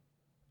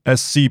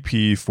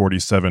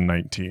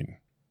SCP-4719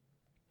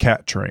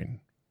 Cat Train.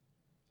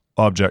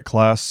 Object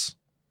Class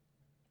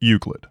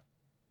Euclid.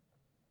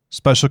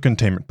 Special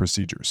Containment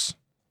Procedures.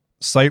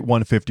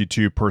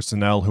 Site-152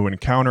 personnel who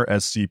encounter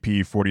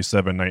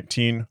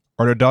SCP-4719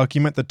 are to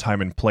document the time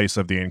and place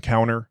of the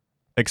encounter,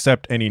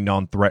 accept any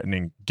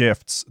non-threatening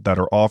gifts that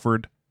are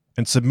offered,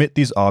 and submit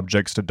these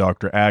objects to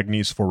Dr.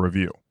 Agnes for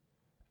review.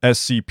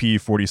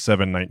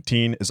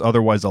 SCP-4719 is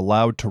otherwise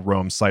allowed to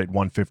roam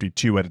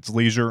Site-152 at its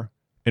leisure,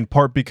 in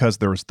part because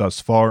there has thus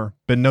far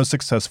been no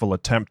successful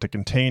attempt to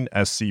contain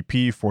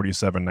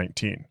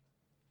SCP-4719.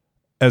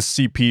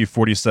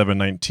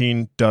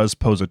 SCP-4719 does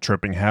pose a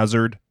tripping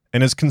hazard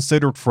and is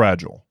considered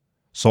fragile,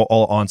 so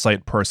all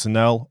on-site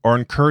personnel are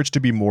encouraged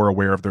to be more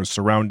aware of their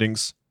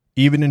surroundings,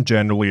 even in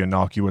generally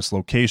innocuous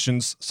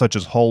locations such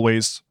as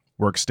hallways,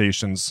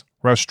 workstations,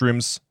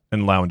 restrooms,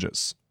 and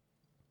lounges.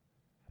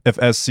 If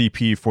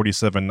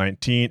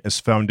SCP-4719 is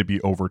found to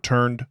be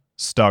overturned,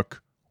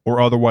 stuck,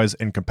 or otherwise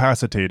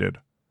incapacitated,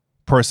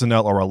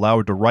 personnel are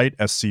allowed to write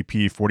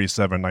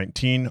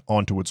SCP-4719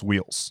 onto its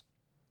wheels.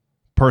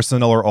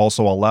 Personnel are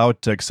also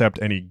allowed to accept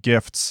any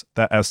gifts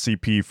that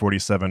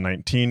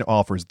SCP-4719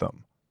 offers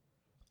them.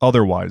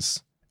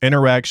 Otherwise,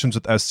 interactions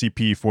with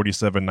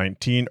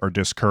SCP-4719 are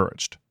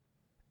discouraged.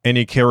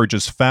 Any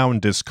carriages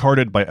found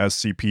discarded by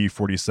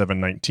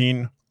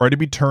SCP-4719 are to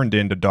be turned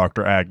in to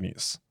Dr.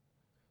 Agnes.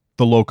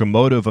 The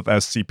locomotive of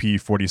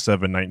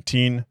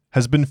SCP-4719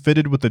 has been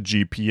fitted with a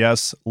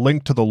GPS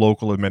linked to the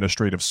local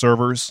administrative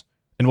servers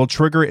and will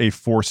trigger a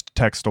forced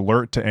text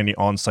alert to any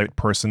on-site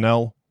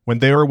personnel when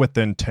they are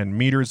within 10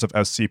 meters of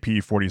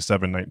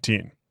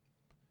SCP-4719.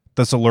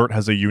 This alert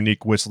has a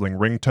unique whistling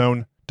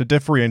ringtone to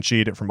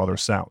differentiate it from other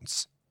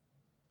sounds.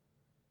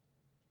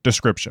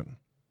 Description: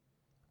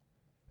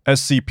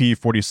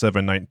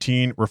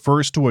 SCP-4719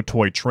 refers to a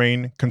toy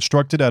train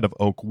constructed out of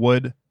oak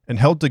wood and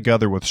held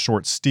together with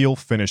short steel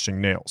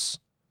finishing nails.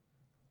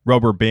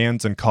 Rubber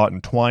bands and cotton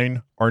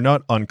twine are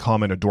not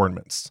uncommon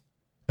adornments,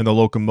 and the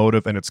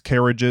locomotive and its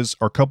carriages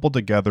are coupled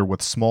together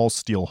with small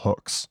steel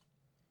hooks.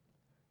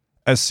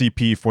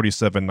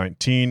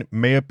 SCP-4719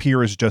 may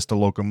appear as just a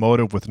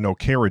locomotive with no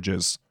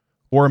carriages,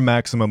 or a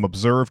maximum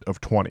observed of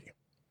 20.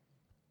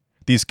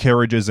 These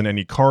carriages and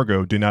any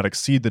cargo do not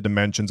exceed the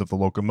dimensions of the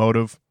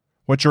locomotive,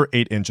 which are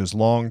 8 inches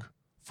long,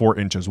 4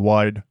 inches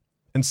wide,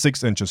 and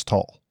 6 inches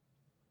tall.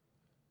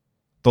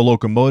 The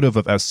locomotive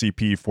of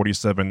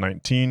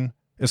SCP-4719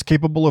 is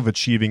capable of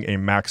achieving a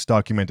max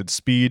documented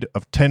speed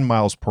of 10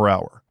 miles per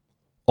hour,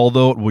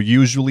 although it will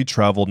usually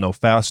travel no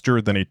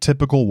faster than a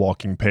typical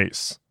walking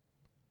pace.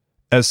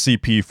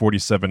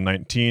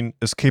 SCP-4719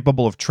 is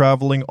capable of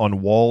traveling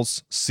on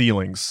walls,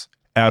 ceilings,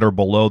 at or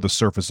below the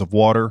surface of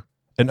water,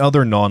 and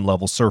other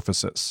non-level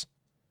surfaces.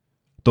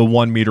 The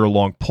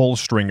 1-meter-long pull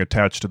string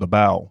attached to the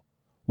bow,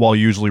 while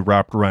usually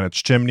wrapped around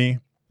its chimney,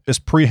 is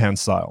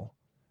prehensile,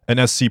 and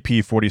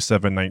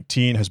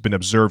SCP-4719 has been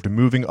observed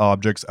moving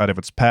objects out of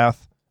its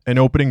path and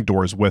opening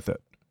doors with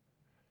it.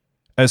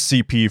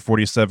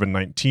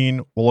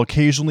 SCP-4719 will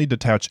occasionally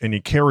detach any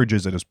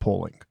carriages it is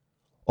pulling,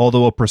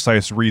 although a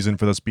precise reason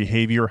for this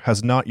behavior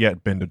has not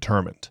yet been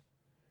determined.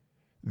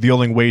 The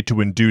only way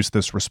to induce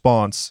this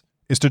response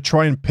is to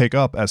try and pick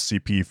up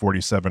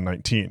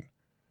SCP-4719,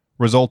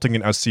 resulting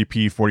in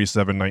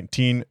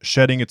SCP-4719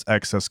 shedding its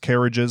excess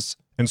carriages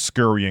and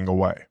scurrying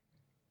away.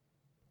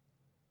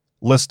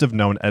 List of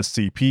known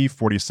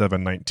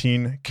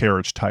SCP-4719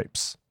 carriage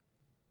types.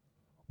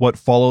 What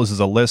follows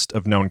is a list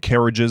of known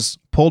carriages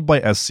pulled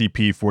by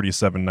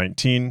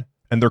SCP-4719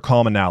 and their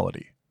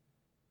commonality.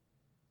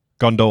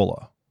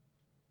 Gondola.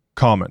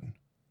 Common.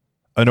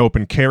 An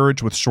open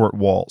carriage with short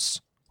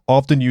walls,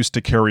 often used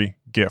to carry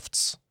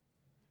gifts.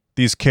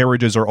 These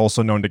carriages are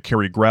also known to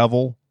carry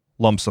gravel,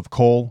 lumps of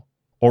coal,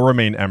 or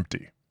remain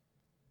empty.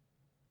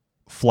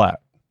 Flat.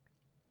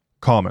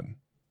 Common.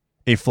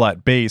 A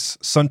flat base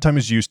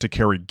sometimes used to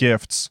carry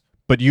gifts,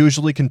 but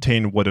usually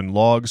contain wooden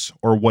logs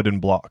or wooden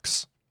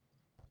blocks.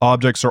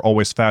 Objects are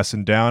always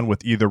fastened down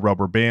with either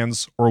rubber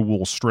bands or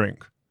wool string.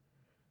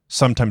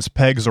 Sometimes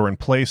pegs are in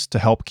place to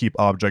help keep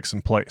objects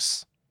in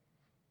place.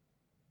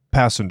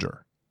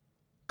 Passenger.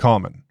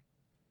 Common.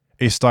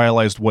 A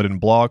stylized wooden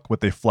block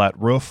with a flat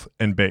roof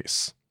and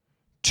base.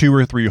 2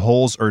 or 3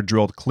 holes are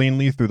drilled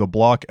cleanly through the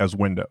block as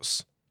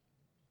windows.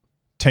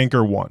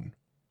 Tanker 1.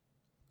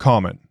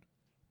 Common.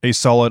 A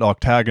solid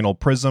octagonal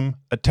prism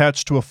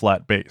attached to a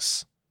flat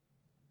base.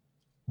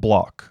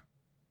 Block.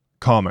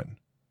 Common.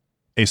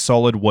 A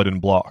solid wooden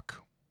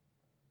block.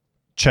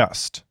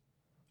 Chest.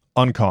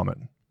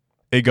 Uncommon.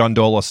 A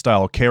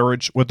gondola-style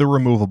carriage with a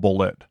removable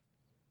lid.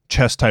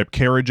 Chest-type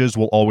carriages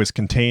will always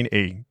contain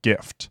a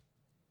gift.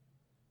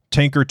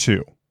 Tanker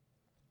 2.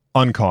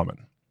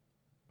 Uncommon.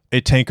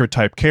 A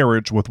tanker-type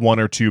carriage with 1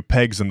 or 2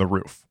 pegs in the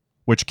roof,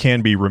 which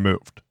can be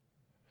removed.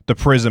 The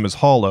prism is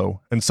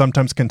hollow and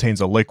sometimes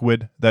contains a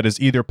liquid that is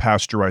either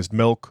pasteurized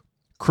milk,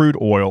 crude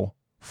oil,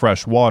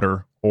 fresh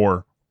water,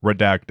 or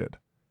redacted.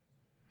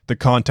 The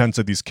contents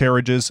of these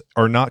carriages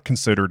are not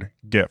considered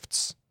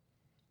gifts.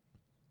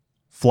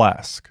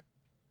 Flask.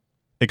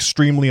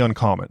 Extremely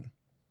uncommon.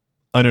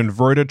 an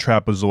inverted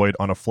trapezoid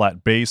on a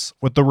flat base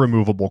with a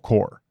removable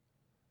core.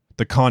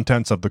 The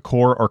contents of the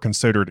core are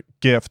considered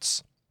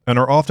gifts and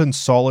are often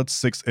solid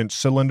 6-inch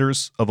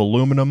cylinders of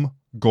aluminum,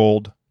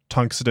 gold,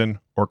 tungsten,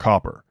 or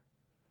copper.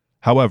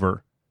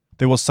 However,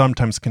 they will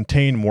sometimes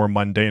contain more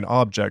mundane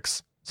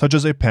objects, such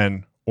as a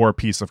pen or a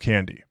piece of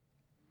candy.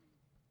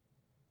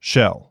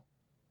 Shell.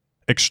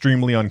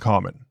 Extremely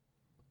uncommon.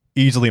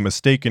 Easily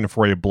mistaken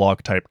for a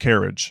block-type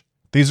carriage,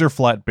 these are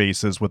flat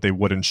bases with a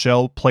wooden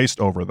shell placed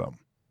over them.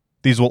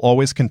 These will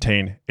always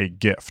contain a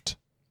gift.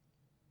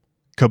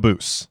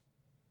 Caboose.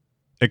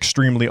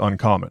 Extremely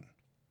uncommon.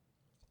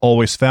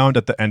 Always found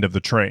at the end of the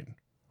train.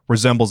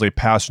 Resembles a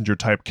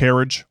passenger-type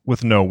carriage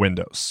with no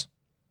windows.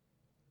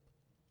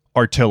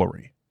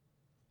 Artillery.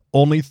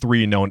 Only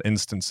 3 known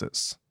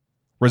instances.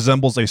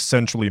 Resembles a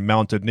centrally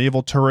mounted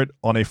naval turret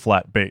on a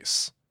flat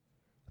base.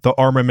 The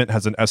armament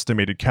has an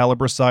estimated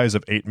caliber size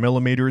of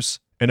 8mm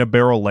and a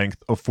barrel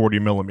length of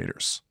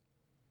 40mm.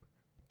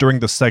 During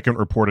the second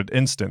reported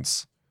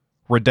instance,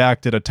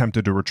 Redacted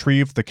attempted to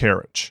retrieve the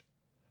carriage.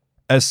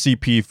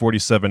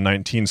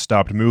 SCP-4719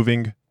 stopped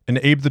moving and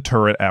aimed the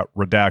turret at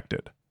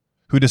Redacted,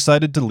 who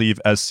decided to leave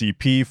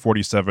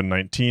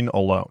SCP-4719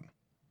 alone.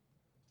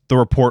 The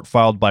report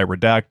filed by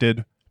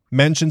Redacted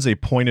mentions a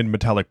pointed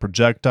metallic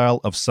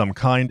projectile of some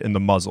kind in the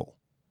muzzle.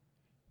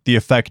 The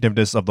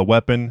effectiveness of the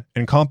weapon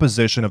and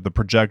composition of the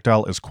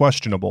projectile is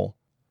questionable,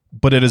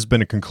 but it has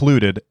been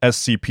concluded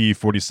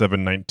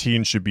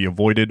SCP-4719 should be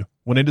avoided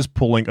when it is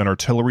pulling an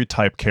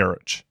artillery-type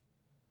carriage.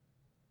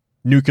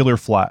 Nuclear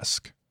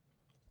flask.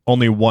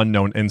 Only 1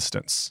 known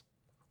instance.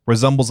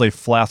 Resembles a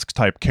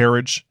flask-type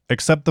carriage,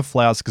 except the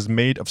flask is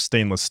made of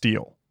stainless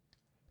steel.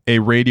 A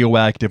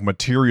radioactive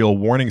material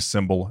warning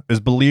symbol is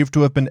believed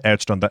to have been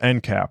etched on the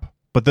end cap,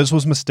 but this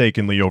was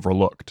mistakenly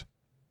overlooked.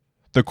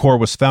 The core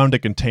was found to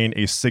contain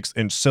a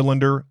 6-inch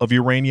cylinder of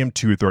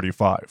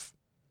uranium-235.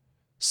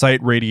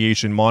 Site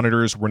radiation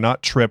monitors were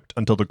not tripped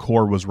until the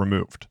core was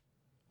removed.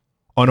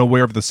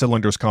 Unaware of the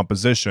cylinder's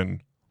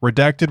composition,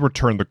 Redacted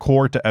returned the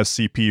core to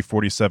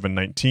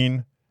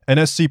SCP-4719, and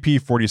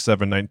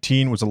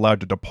SCP-4719 was allowed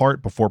to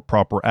depart before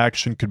proper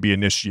action could be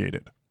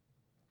initiated.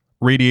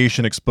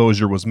 Radiation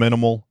exposure was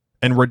minimal,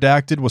 and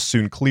Redacted was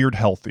soon cleared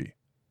healthy.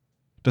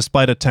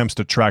 Despite attempts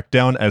to track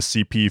down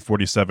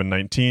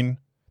SCP-4719,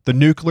 the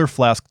nuclear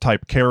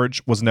flask-type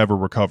carriage was never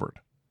recovered.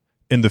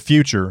 In the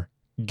future,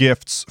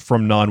 gifts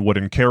from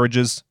non-wooden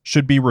carriages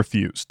should be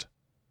refused.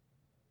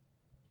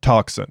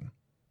 Toxin.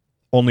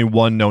 Only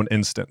 1 known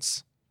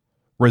instance.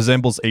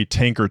 Resembles a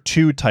Tanker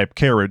 2 type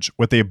carriage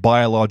with a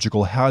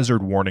biological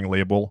hazard warning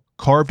label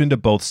carved into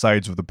both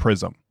sides of the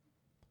prism.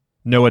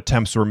 No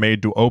attempts were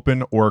made to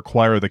open or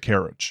acquire the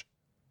carriage.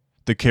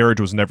 The carriage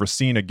was never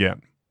seen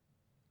again.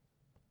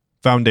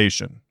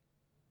 Foundation.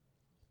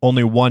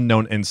 Only 1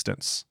 known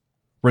instance.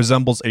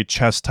 Resembles a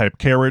chest-type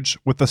carriage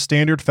with the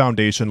standard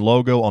Foundation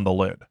logo on the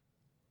lid.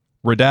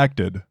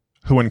 Redacted,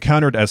 who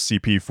encountered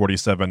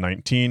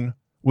SCP-4719,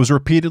 was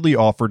repeatedly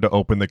offered to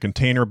open the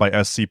container by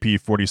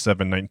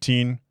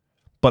SCP-4719,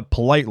 but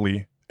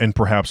politely, and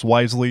perhaps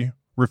wisely,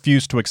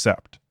 refused to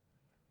accept.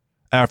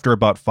 After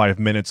about 5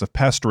 minutes of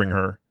pestering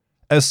her,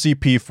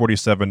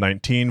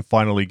 SCP-4719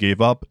 finally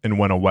gave up and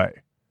went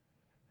away.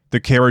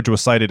 The carriage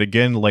was sighted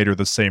again later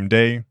the same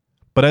day,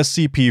 but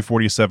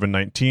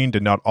SCP-4719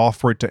 did not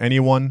offer it to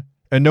anyone,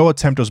 and no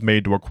attempt was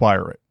made to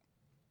acquire it.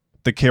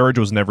 The carriage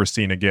was never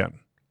seen again.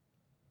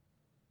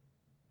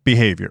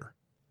 Behavior.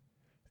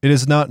 It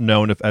is not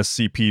known if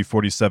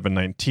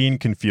SCP-4719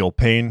 can feel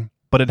pain,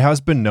 but it has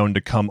been known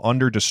to come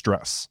under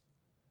distress.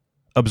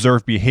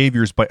 Observed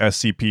behaviors by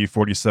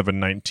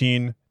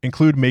SCP-4719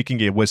 include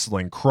making a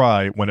whistling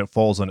cry when it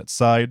falls on its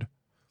side,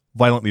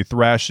 violently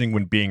thrashing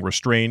when being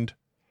restrained,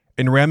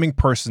 and ramming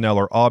personnel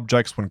or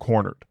objects when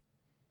cornered.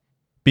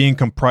 Being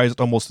comprised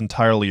almost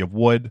entirely of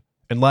wood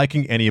and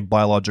lacking any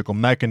biological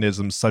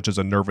mechanisms such as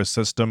a nervous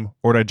system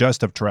or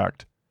digestive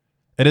tract,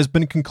 it has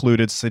been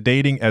concluded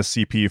sedating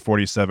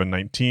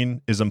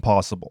SCP-4719 is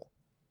impossible.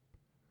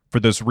 For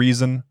this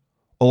reason,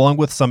 along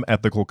with some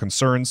ethical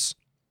concerns,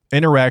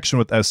 interaction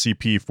with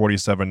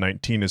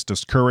SCP-4719 is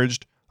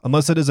discouraged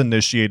unless it is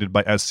initiated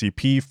by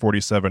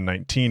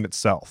SCP-4719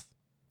 itself.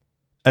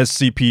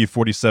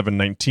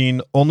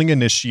 SCP-4719 only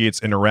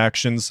initiates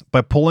interactions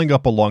by pulling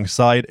up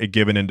alongside a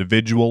given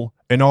individual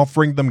and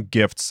offering them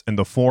gifts in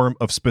the form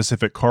of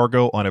specific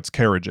cargo on its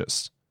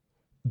carriages.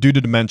 Due to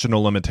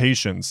dimensional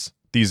limitations,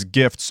 these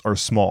gifts are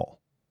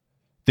small.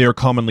 They are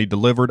commonly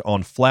delivered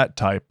on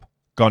flat-type,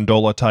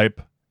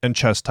 gondola-type, and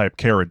chest-type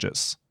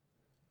carriages.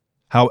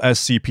 How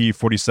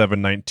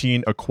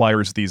SCP-4719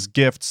 acquires these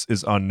gifts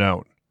is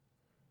unknown.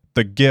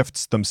 The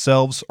gifts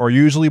themselves are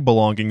usually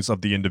belongings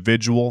of the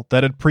individual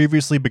that had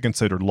previously been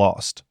considered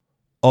lost,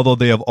 although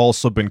they have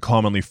also been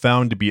commonly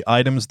found to be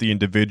items the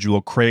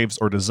individual craves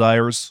or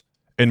desires,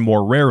 and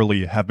more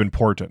rarely have been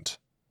portent.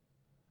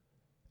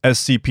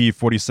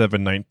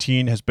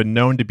 SCP-4719 has been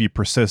known to be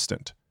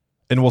persistent,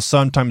 and will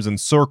sometimes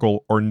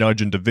encircle or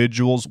nudge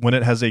individuals when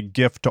it has a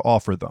gift to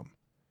offer them.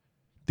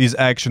 These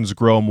actions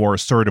grow more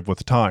assertive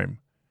with time,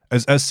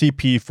 as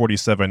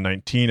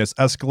SCP-4719 has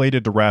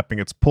escalated to wrapping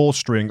its pull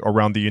string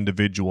around the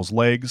individual's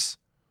legs,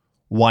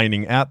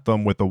 whining at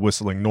them with a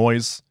whistling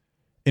noise,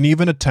 and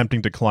even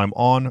attempting to climb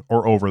on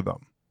or over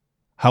them.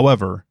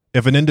 However,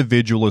 if an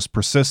individual is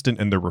persistent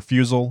in their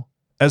refusal,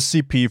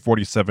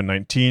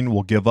 SCP-4719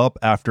 will give up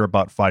after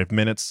about 5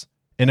 minutes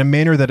in a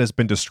manner that has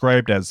been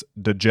described as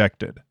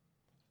dejected.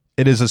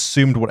 It is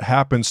assumed what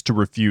happens to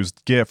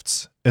refused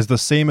gifts is the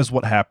same as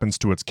what happens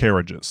to its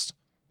carriages,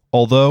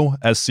 although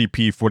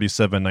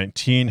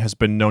SCP-4719 has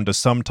been known to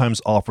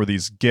sometimes offer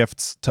these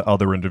gifts to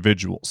other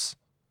individuals.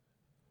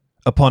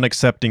 Upon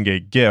accepting a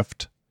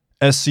gift,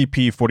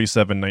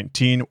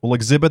 SCP-4719 will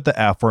exhibit the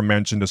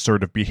aforementioned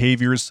assertive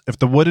behaviors if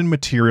the wooden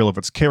material of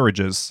its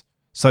carriages,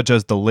 such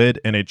as the lid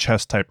in a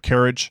chest-type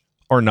carriage,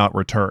 are not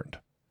returned.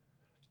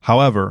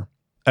 However,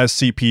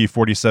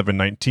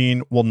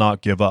 SCP-4719 will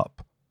not give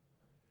up.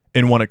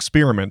 In one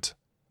experiment,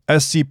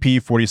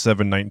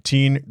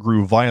 SCP-4719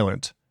 grew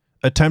violent,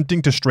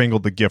 attempting to strangle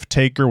the gift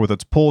taker with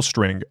its pull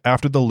string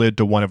after the lid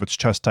to one of its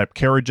chest-type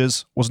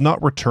carriages was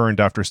not returned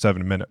after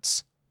 7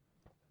 minutes.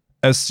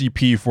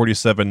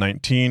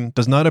 SCP-4719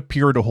 does not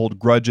appear to hold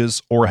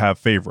grudges or have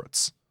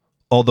favorites,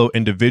 although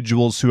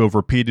individuals who have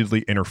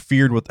repeatedly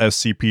interfered with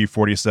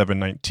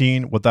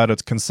SCP-4719 without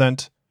its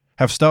consent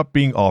have stopped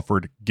being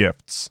offered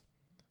gifts.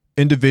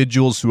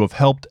 Individuals who have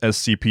helped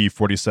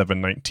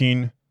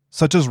SCP-4719,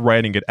 such as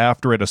riding it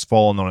after it has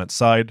fallen on its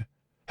side,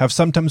 have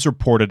sometimes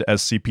reported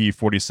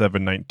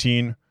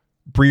SCP-4719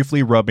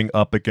 briefly rubbing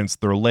up against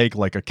their leg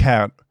like a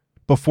cat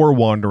before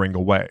wandering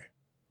away.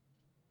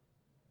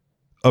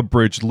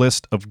 Abridged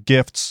list of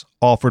gifts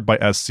offered by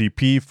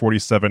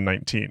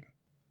SCP-4719.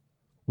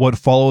 What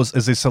follows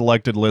is a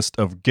selected list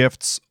of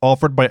gifts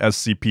offered by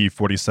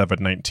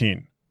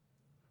SCP-4719.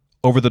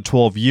 Over the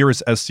 12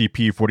 years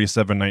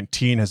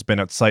SCP-4719 has been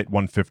at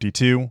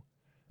Site-152,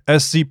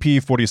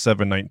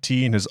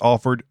 SCP-4719 has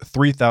offered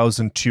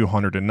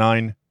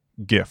 3,209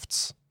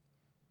 gifts.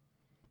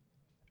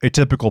 A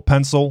typical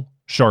pencil,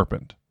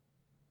 sharpened.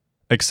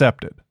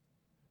 Accepted.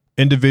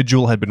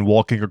 Individual had been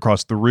walking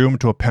across the room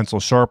to a pencil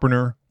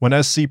sharpener when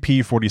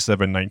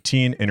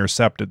SCP-4719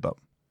 intercepted them.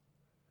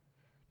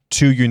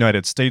 2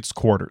 United States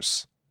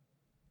quarters.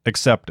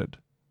 Accepted.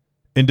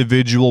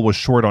 Individual was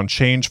short on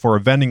change for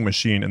a vending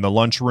machine in the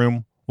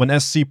lunchroom when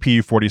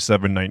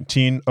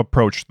SCP-4719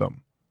 approached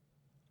them.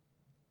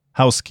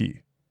 House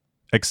key.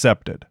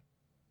 Accepted.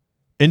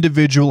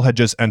 Individual had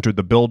just entered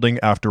the building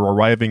after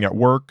arriving at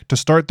work to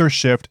start their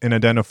shift and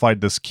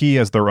identified this key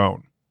as their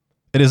own.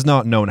 It is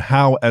not known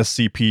how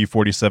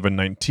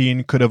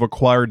SCP-4719 could have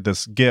acquired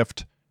this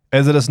gift,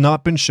 as it has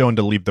not been shown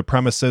to leave the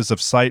premises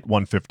of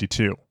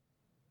Site-152.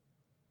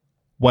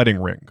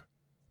 Wedding ring.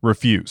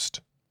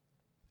 Refused.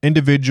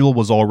 Individual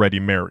was already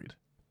married.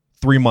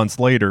 3 months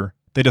later,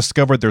 they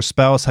discovered their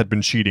spouse had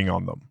been cheating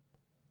on them.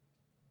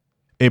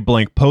 A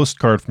blank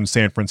postcard from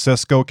San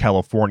Francisco,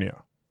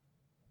 California.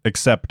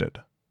 Accepted.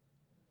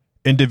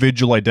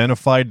 Individual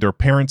identified their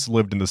parents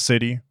lived in the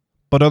city,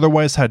 but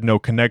otherwise had no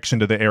connection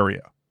to the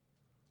area.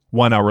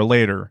 1 hour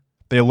later,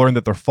 they learned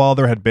that their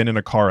father had been in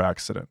a car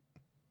accident.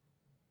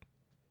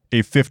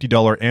 A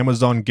 $50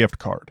 Amazon gift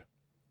card.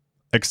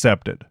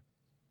 Accepted.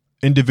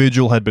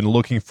 Individual had been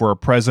looking for a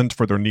present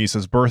for their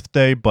niece's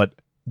birthday, but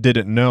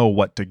didn't know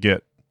what to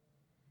get.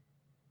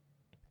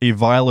 A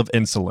vial of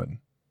insulin.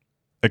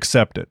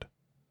 Accepted.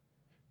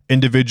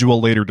 Individual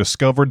later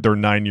discovered their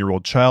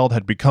 9-year-old child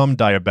had become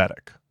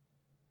diabetic.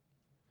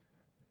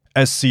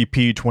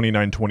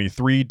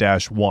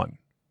 SCP-2923-1.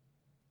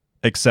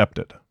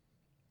 Accepted.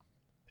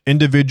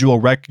 Individual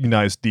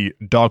recognized the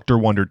Dr.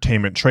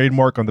 Wondertainment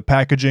trademark on the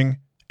packaging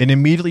and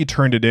immediately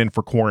turned it in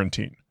for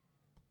quarantine.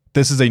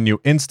 This is a new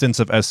instance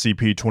of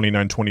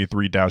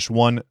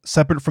SCP-2923-1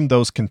 separate from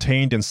those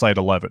contained in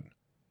Site-11.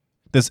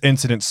 This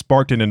incident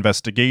sparked an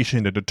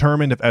investigation to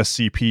determine if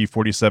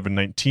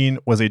SCP-4719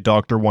 was a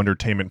Dr.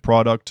 Wondertainment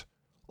product,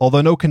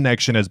 although no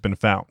connection has been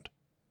found.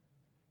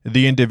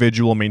 The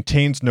individual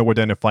maintains no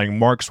identifying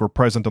marks were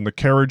present on the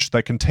carriage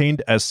that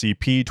contained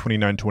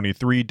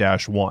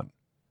SCP-2923-1.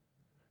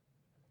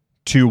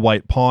 2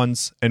 white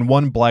pawns and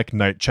 1 black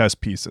knight chess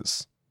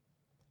pieces.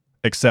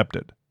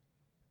 Accepted.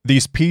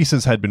 These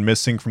pieces had been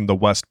missing from the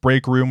West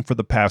break room for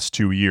the past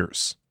 2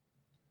 years.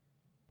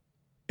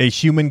 A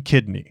human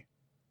kidney.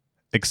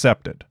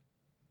 Accepted.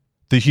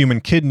 The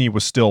human kidney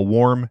was still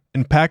warm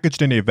and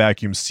packaged in a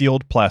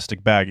vacuum-sealed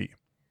plastic baggie.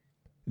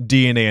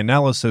 DNA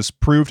analysis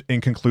proved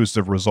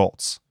inconclusive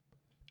results.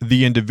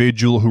 The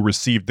individual who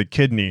received the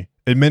kidney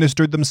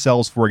administered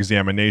themselves for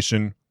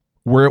examination,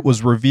 where it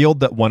was revealed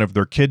that one of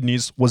their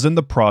kidneys was in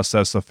the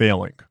process of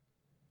failing.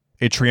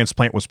 A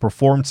transplant was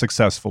performed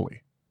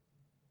successfully.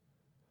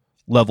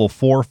 Level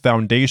 4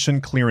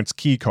 Foundation Clearance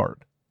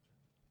Keycard.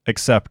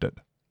 Accepted.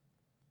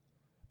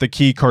 The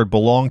keycard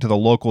belonged to the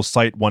local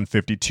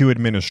Site-152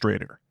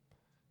 administrator.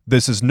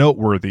 This is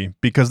noteworthy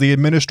because the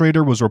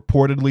administrator was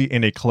reportedly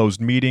in a closed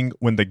meeting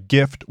when the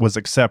gift was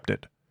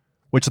accepted,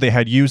 which they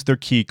had used their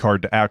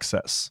keycard to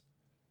access.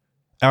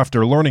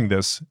 After learning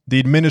this,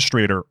 the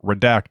administrator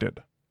redacted.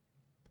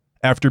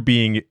 After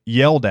being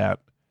yelled at,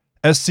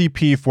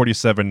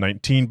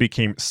 SCP-4719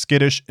 became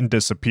skittish and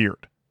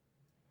disappeared.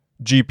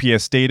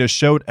 GPS data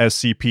showed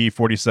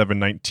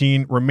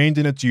SCP-4719 remained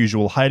in its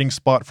usual hiding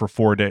spot for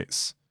 4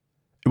 days.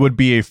 It would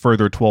be a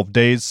further 12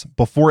 days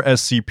before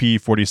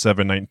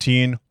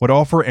SCP-4719 would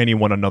offer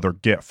anyone another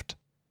gift.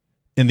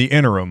 In the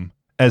interim,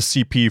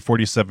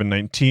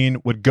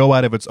 SCP-4719 would go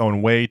out of its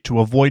own way to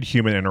avoid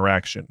human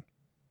interaction.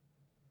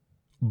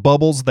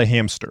 Bubbles the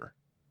hamster.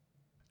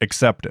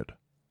 Accepted.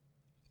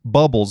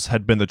 Bubbles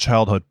had been the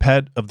childhood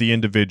pet of the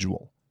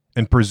individual,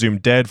 and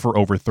presumed dead for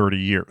over 30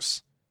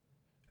 years.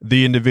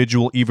 The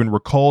individual even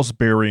recalls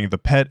burying the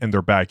pet in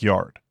their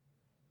backyard.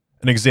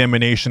 An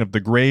examination of the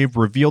grave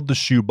revealed the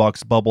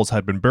shoebox Bubbles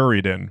had been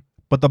buried in,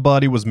 but the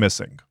body was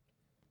missing.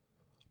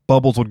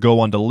 Bubbles would go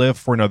on to live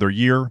for another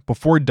year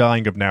before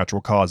dying of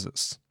natural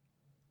causes.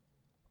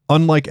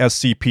 Unlike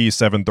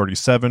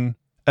SCP-737,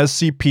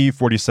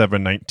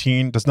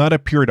 SCP-4719 does not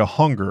appear to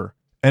hunger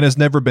and has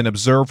never been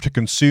observed to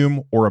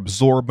consume or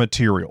absorb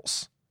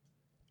materials.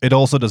 It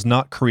also does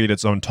not create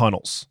its own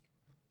tunnels.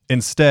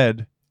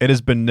 Instead, it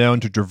has been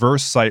known to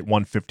traverse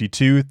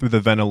Site-152 through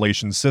the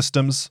ventilation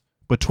systems,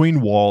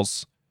 between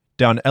walls,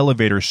 down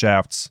elevator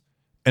shafts,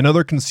 and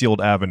other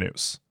concealed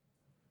avenues.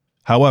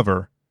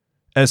 However,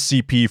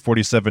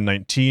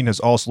 SCP-4719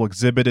 has also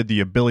exhibited the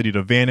ability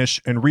to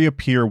vanish and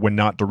reappear when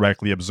not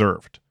directly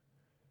observed.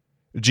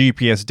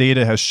 GPS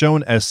data has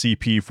shown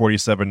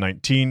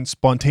SCP-4719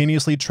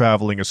 spontaneously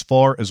traveling as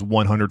far as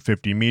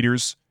 150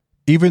 meters,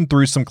 even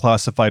through some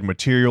classified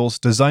materials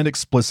designed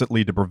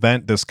explicitly to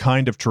prevent this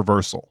kind of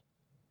traversal.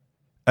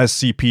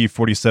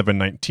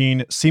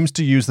 SCP-4719 seems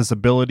to use this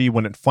ability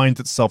when it finds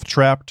itself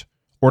trapped,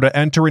 or to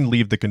enter and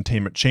leave the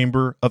containment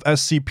chamber of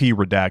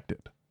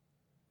SCP-Redacted.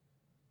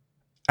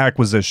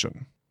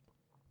 Acquisition.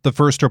 The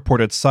first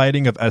reported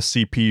sighting of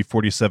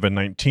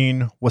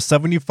SCP-4719 was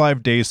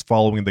 75 days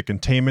following the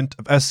containment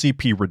of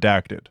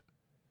SCP-Redacted,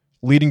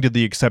 leading to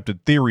the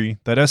accepted theory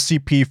that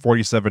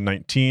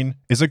SCP-4719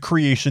 is a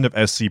creation of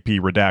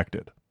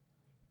SCP-Redacted.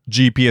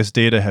 GPS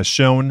data has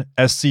shown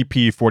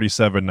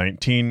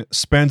SCP-4719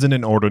 spends an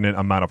inordinate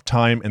amount of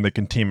time in the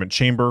containment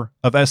chamber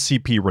of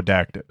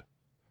SCP-Redacted.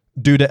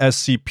 Due to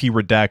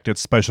SCP-Redacted's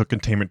special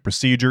containment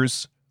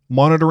procedures,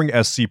 monitoring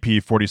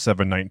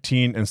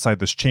SCP-4719 inside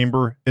this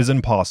chamber is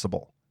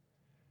impossible.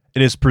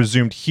 It is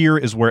presumed here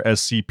is where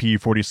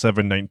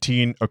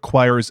SCP-4719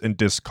 acquires and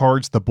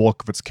discards the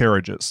bulk of its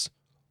carriages,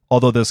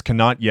 although this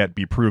cannot yet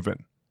be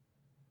proven.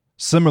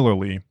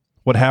 Similarly,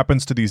 what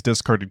happens to these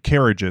discarded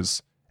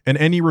carriages and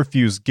any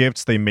refused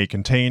gifts they may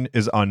contain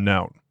is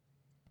unknown.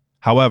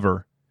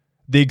 However,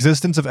 the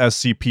existence of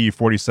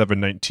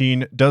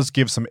SCP-4719 does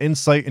give some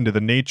insight into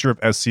the nature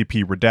of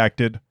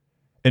SCP-Redacted,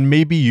 and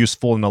may be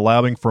useful in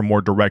allowing for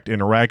more direct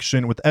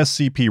interaction with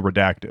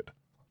SCP-Redacted.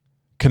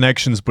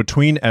 Connections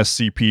between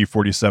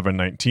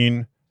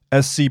SCP-4719,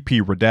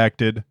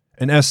 SCP-Redacted,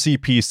 and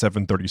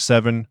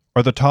SCP-737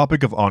 are the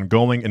topic of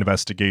ongoing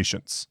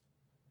investigations.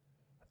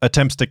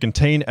 Attempts to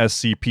contain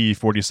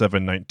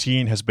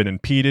SCP-4719 has been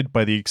impeded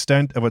by the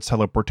extent of its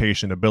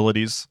teleportation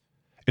abilities,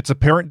 its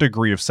apparent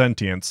degree of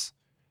sentience,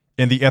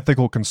 and the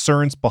ethical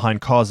concerns behind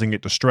causing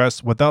it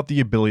distress without the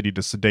ability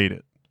to sedate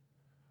it.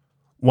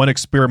 One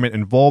experiment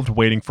involved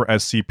waiting for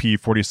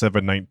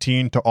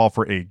SCP-4719 to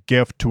offer a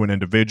gift to an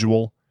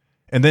individual,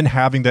 and then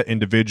having that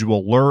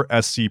individual lure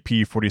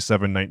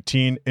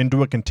SCP-4719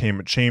 into a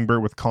containment chamber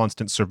with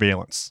constant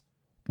surveillance.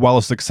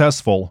 While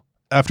successful,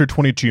 after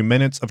 22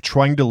 minutes of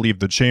trying to leave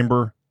the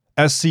chamber,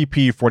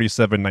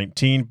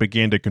 SCP-4719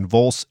 began to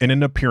convulse in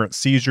an apparent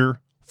seizure,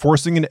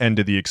 forcing an end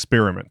to the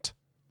experiment.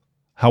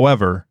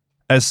 However,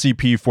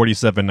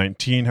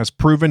 SCP-4719 has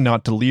proven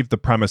not to leave the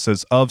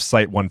premises of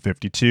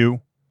Site-152,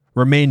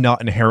 remain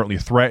not inherently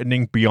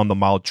threatening beyond the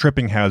mild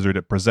tripping hazard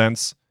it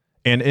presents,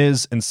 and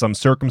is, in some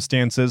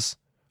circumstances,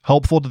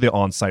 helpful to the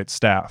on-site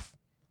staff.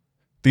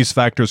 These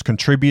factors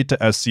contribute to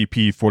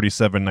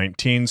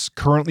SCP-4719's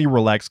currently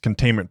relaxed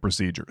containment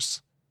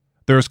procedures.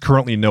 There is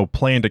currently no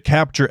plan to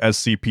capture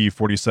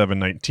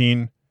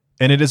SCP-4719,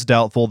 and it is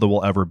doubtful there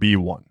will ever be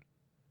one.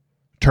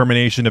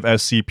 Termination of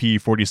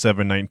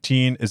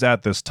SCP-4719 is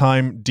at this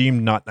time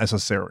deemed not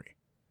necessary.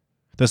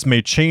 This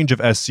may change if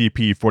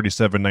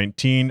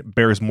SCP-4719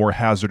 bears more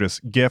hazardous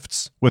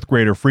gifts with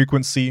greater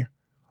frequency,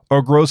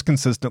 or grows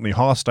consistently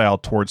hostile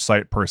towards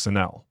site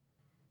personnel.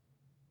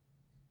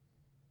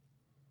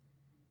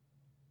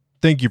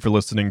 Thank you for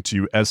listening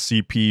to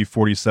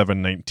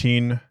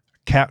SCP-4719,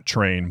 Cat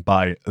Train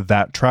by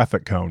That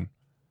Traffic Cone.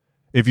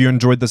 If you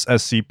enjoyed this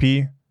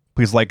SCP,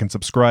 please like and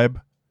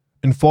subscribe,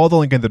 and follow the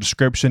link in the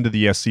description to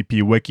the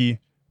SCP Wiki,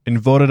 and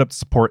vote it up to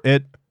support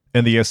it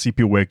and the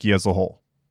SCP Wiki as a whole.